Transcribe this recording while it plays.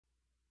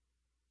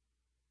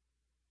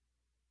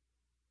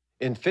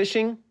In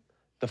fishing,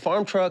 the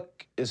farm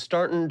truck is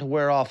starting to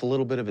wear off a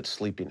little bit of its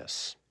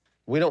sleepiness.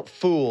 We don't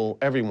fool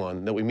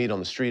everyone that we meet on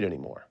the street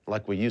anymore,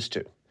 like we used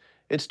to.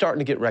 It's starting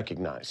to get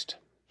recognized.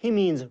 He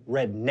means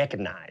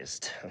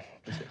redneckanized.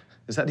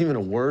 Is that even a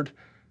word?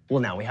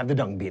 Well, now we have the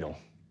Dung Beetle.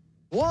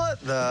 What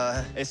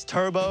the? It's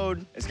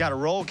turboed, it's got a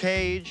roll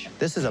cage.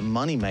 This is a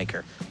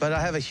moneymaker, but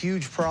I have a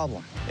huge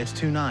problem. It's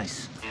too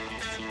nice.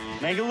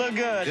 Make it look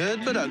good.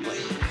 Good, but ugly.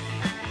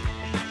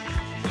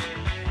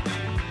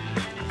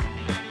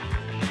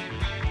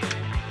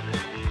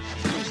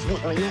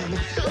 It's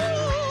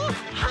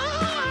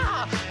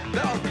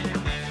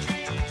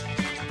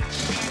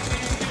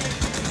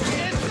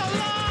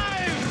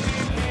alive!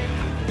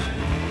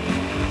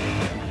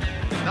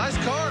 Nice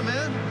car,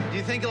 man. Do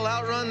you think it'll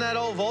outrun that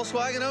old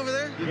Volkswagen over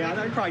there? Yeah,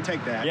 I'd probably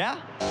take that. Yeah?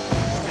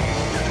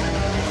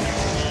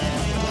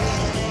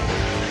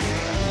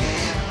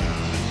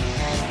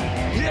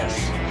 Yes!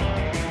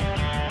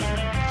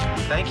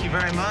 Thank you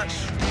very much.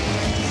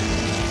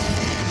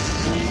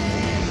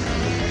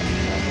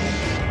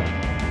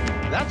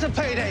 That's a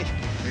payday.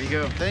 There you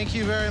go. Thank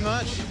you very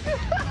much.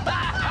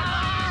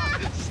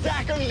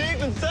 Stack them deep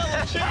and sell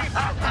them cheap.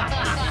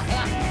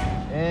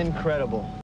 Incredible.